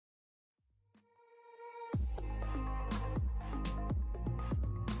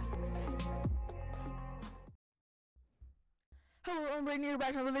Hello, I'm Brayden here,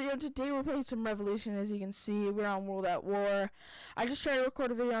 back on the video. Today we're playing some Revolution. As you can see, we're on World at War. I just tried to record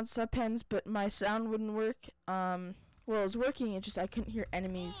a video on sub pens, but my sound wouldn't work. Well, it was working, it's just I couldn't hear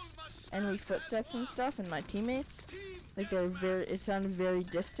enemy footsteps and stuff, and my teammates. Like, it sounded very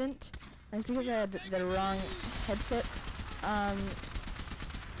distant. And it's because I had the wrong headset,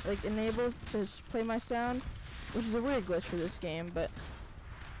 like, enabled to play my sound, which is a weird glitch for this game, but...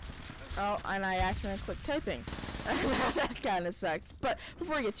 Oh, and I accidentally clicked typing. That kind of sucks. But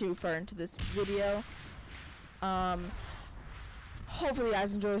before I get too far into this video, hopefully you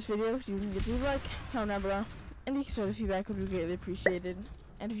guys enjoy this video. If you can get these like, comment down below. Any sort of feedback would be greatly appreciated.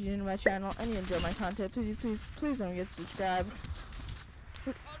 And if you're new to my channel and you enjoy my content, please don't forget to subscribe.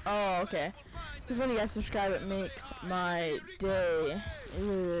 Oh, okay. Because when you guys subscribe, it makes my day. It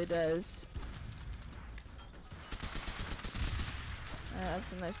really does.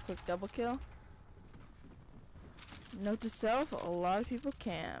 That's a nice quick double kill. Note to self, a lot of people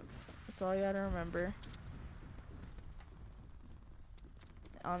camp. That's all you gotta remember.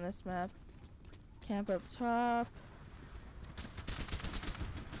 On this map. Camp up top.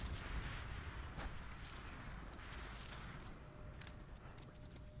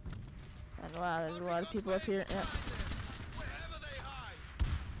 And wow, there's a lot of people up here. Yep.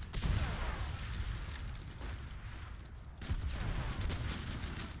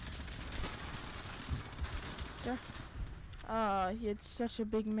 Oh, he had such a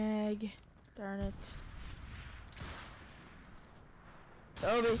big mag. Darn it.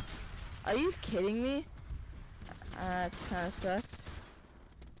 Obi, are you kidding me? That kind of sucks.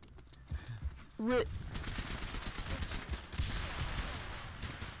 What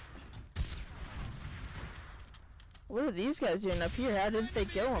are these guys doing up here? How didn't they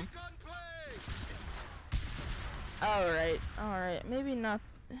kill him? Alright. Maybe not.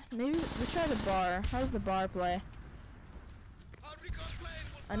 Maybe let's try the bar. How's the bar play?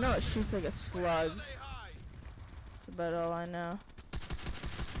 I know it shoots like a slug. That's about all I know.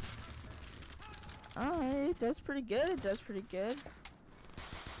 Oh, it does pretty good. It does pretty good.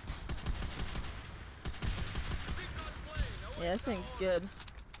 Yeah, this thing's good.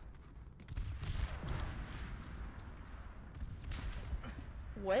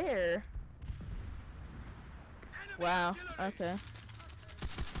 Where? Wow, okay.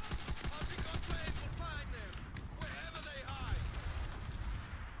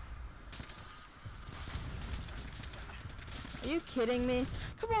 Are you kidding me?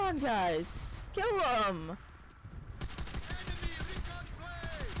 Come on, guys! Kill him!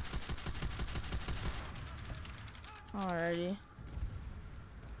 Alrighty.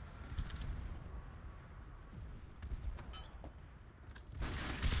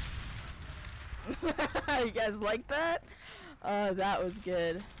 You guys like that? That was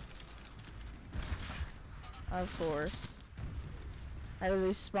good. Of course. I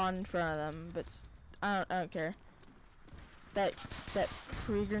literally spawned in front of them, but I don't care. That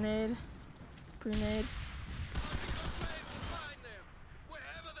pre-nade.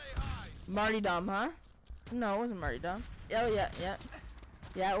 Martyrdom, huh? No, it wasn't martyrdom. Oh yeah.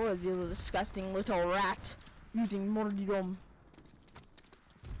 Yeah, it was, you little disgusting little rat using martyrdom.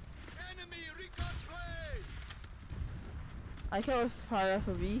 I like how far off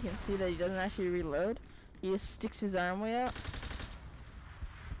of you can see that he doesn't actually reload. He just sticks his arm way out.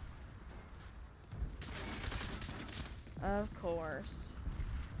 Of course.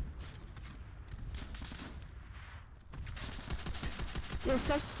 Yo,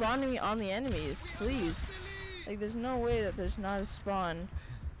 stop spawning me on the enemies, please. Like, there's no way that there's not a spawn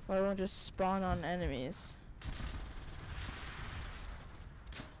where I won't just spawn on enemies.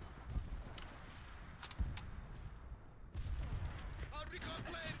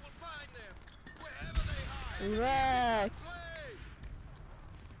 Relax.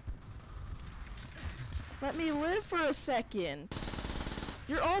 Let me live for a second.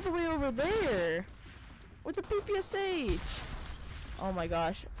 You're all the way over there with the PPSH. Oh my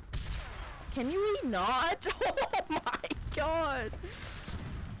gosh. Can you not? Oh my god.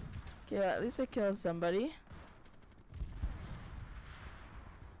 Okay, well, at least I killed somebody.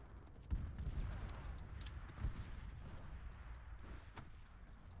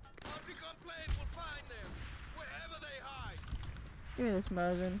 Give me this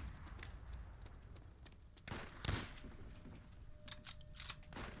Mosin.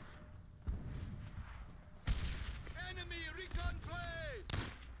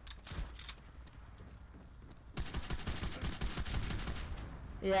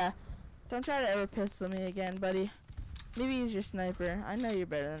 Yeah, don't try to ever pistol me again, buddy. Maybe use your sniper. I know you're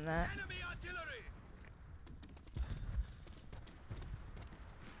better than that.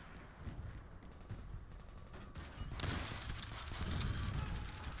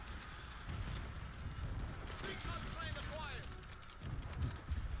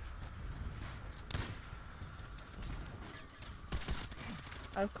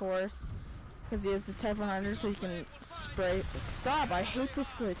 Of course. Because he has the type 100 so he can spray. Stop! I hate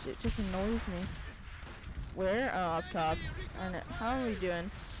this glitch. It just annoys me. Where? Oh, up top. And how are we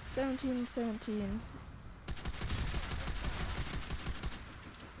doing? 17, 17.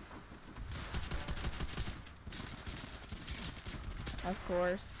 Of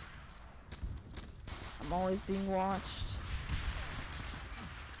course. I'm always being watched.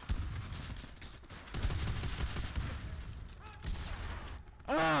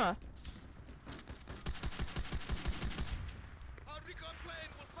 Ah! Our recon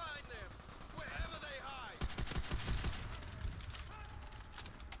plane will find them wherever they hide.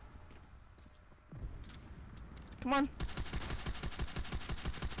 Come on.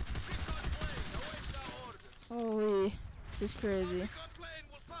 Recon plane awaits our orders. Holy. This is crazy. Recon plane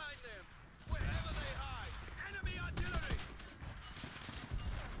will find them wherever they hide. Enemy artillery.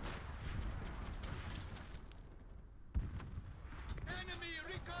 Enemy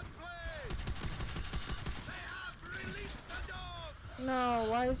recon plane. They have released the dog. No,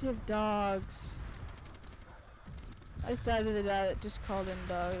 why does he have dogs? I just died to the guy that just called in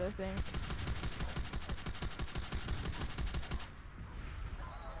dog, I think.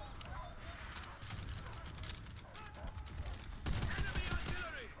 Enemy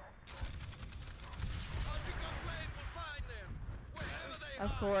artillery. Our recon plane will find them wherever they Of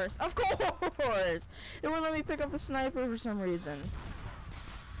hide. course. Of course! It wouldn't let me pick up the sniper for some reason.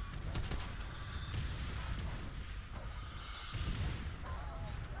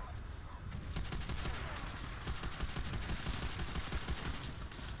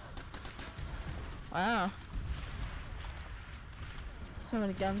 Wow. So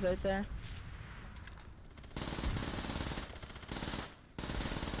many guns right there.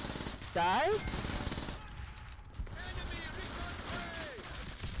 Die? Enemy recon plane.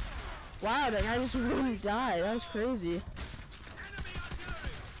 Wow, that guy just wouldn't die. That was crazy. Enemy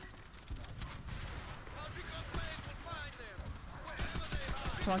artillery. Our recon plane will find them wherever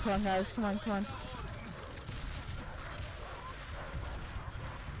they hide. Come on, guys. Come on, come on.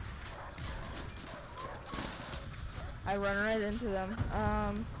 I run right into them.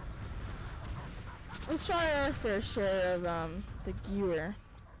 Let's try our fair share of the gear.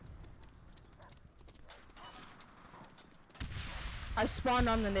 I spawned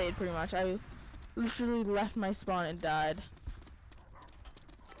on the nade pretty much. I literally left my spawn and died.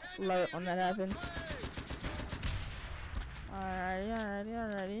 Love it when that happens.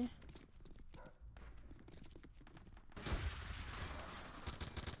 Alrighty.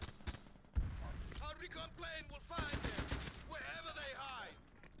 Our recon plane will find them wherever they hide.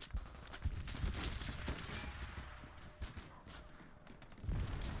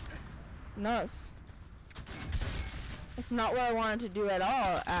 Nuts. It's not what I wanted to do at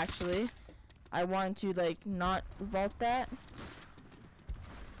all, actually. I wanted to, like, not vault that.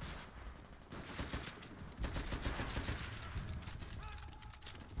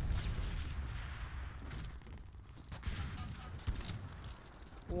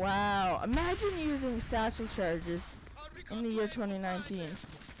 Wow. Imagine using satchel charges in the year 2019. Wherever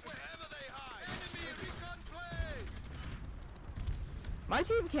they hide. Enemy recon plane. My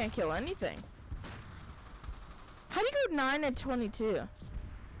team can't kill anything. How do you go 9 and 22?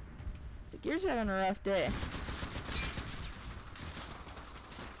 The Gear's having a rough day.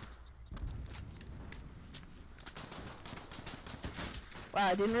 Wow,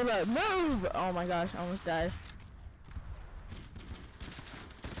 I didn't realize. Move! Oh my gosh, I almost died.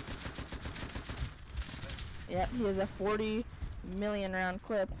 Yep, he has a 40 million round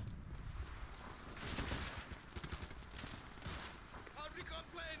clip. Our recon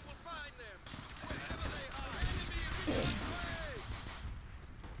plane will find them wherever they hide. Enemy recon plane.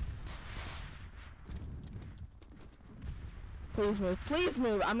 Please move. Please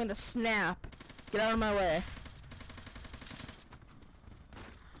move. I'm gonna snap. Get out of my way.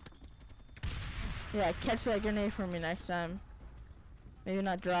 Yeah, catch that grenade for me next time. Maybe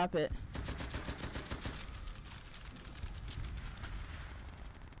not drop it.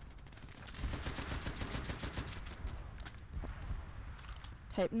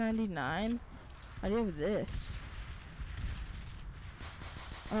 Type 99? How do you have this?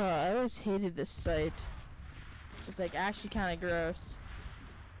 Oh, I always hated this site. It's like actually kind of gross.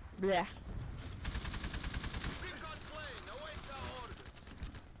 Blech. Recon plane awaits our orders.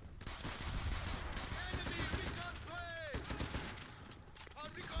 Enemy recon plane. Our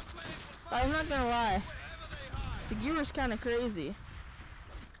recon plane will find I'm not gonna lie. wherever they hide. The gear is kind of crazy.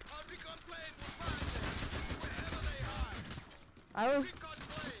 Our recon plane will find them wherever they hide. I was Recon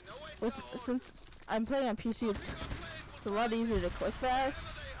plane awaits with our orders. since I'm playing on PC. It's Recon plane it's will a lot easier to click fast.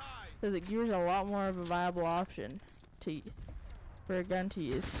 wherever they hide. So the gear's a lot more of a viable option to for a gun to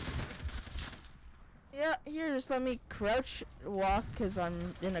use. Yeah, here, just let me crouch walk, because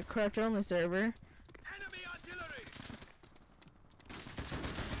I'm in a crouch only server. Enemy artillery!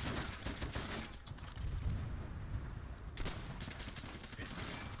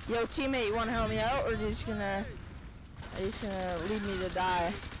 Yo, teammate, you want to help me out, or are you just gonna leave me to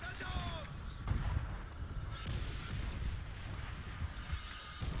die? The dogs!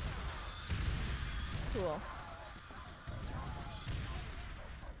 Cool.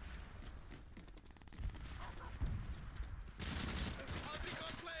 Our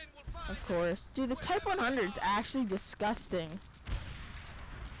recon plane will find Of course. Dude, the Type 100 is actually disgusting.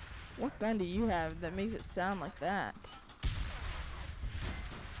 What gun do you have that makes it sound like that?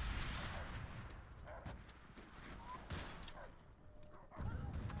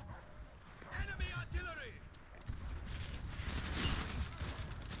 enemy artillery!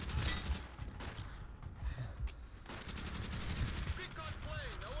 Recon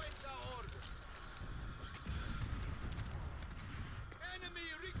plane awaits our orders. Enemy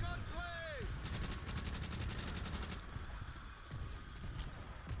recon plane!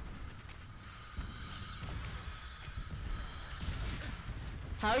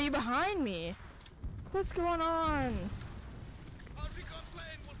 How are you behind me? What's going on? Our recon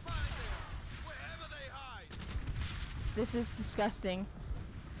plane will find them wherever they hide. This is disgusting.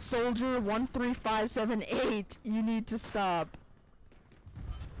 Soldier 13578, you need to stop.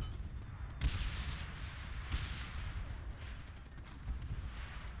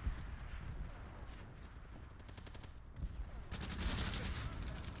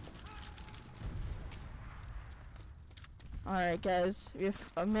 Alright guys, we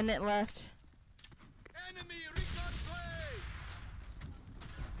have a minute left. Enemy recon plane!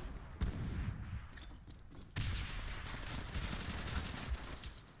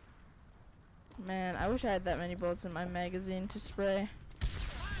 Man, I wish I had that many bullets in my magazine to spray. Fight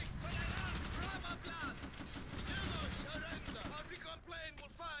for the land, Rama blood! Never surrender! Our recon plane will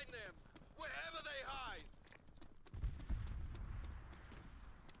find them wherever they hide.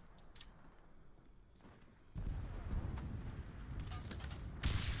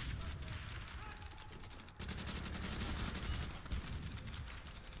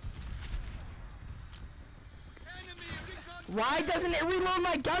 Enemy recon Why doesn't it reload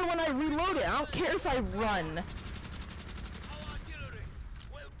my gun when I reload it? I don't care if I run. Our artillery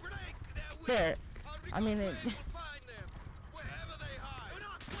will break their will. There. Our I mean, recon it- plane will find them wherever they hide. Do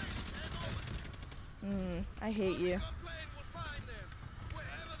not waste a moment. I hate you. Recon plane will find them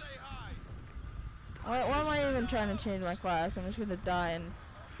wherever they hide. Why am I even trying to change my class? I'm just gonna die and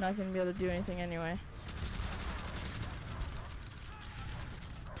not gonna be able to do anything anyway.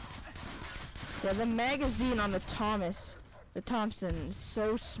 Yeah, the magazine on the Thompson is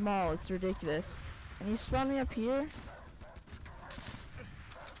so small, it's ridiculous. And you spawn me up here?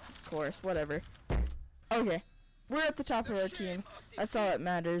 Of course, whatever. Okay, we're at the top of our team. That's all that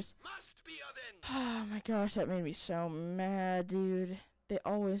matters. Must be avenged. Oh my gosh, that made me so mad, dude.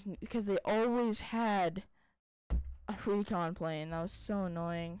 Because they always had a recon plane. That was so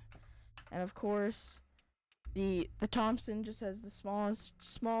annoying. And of course, the Thompson just has the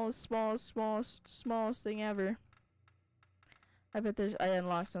smallest thing ever. I bet I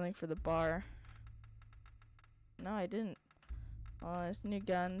unlocked something for the bar. No, I didn't. Oh, there's new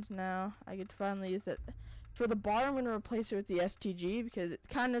guns now. I could finally use it. For the bar, I'm going to replace it with the STG because it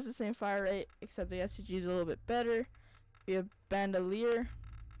kind of has the same fire rate, except the STG is a little bit better. We have Bandolier,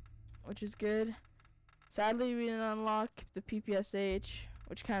 which is good. Sadly, we didn't unlock the PPSH,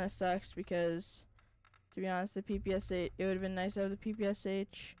 which kind of sucks because, to be honest, the PPSH, it would have been nice to have the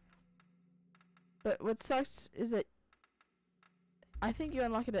PPSH. But what sucks is that I think you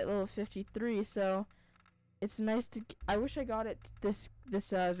unlock it at level 53, so it's nice to. I wish I got it this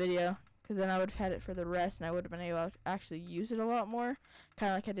video, because then I would have had it for the rest, and I would have been able to actually use it a lot more,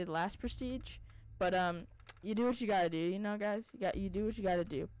 kind of like I did last Prestige. But you do what you gotta do, you know, guys. You do what you gotta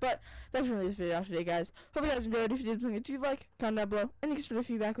do. But that's really this video today, guys. Hope you guys enjoyed. If you did, please do like, comment down below. Any sort of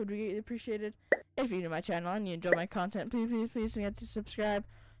feedback would be greatly appreciated. If you're new to my channel and you enjoy my content, please don't forget to subscribe.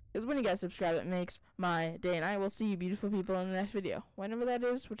 Because when you guys subscribe, it makes my day. And I will see you beautiful people in the next video. Whenever that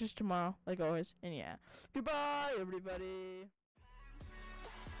is, which is tomorrow, like always. And yeah. Goodbye, everybody.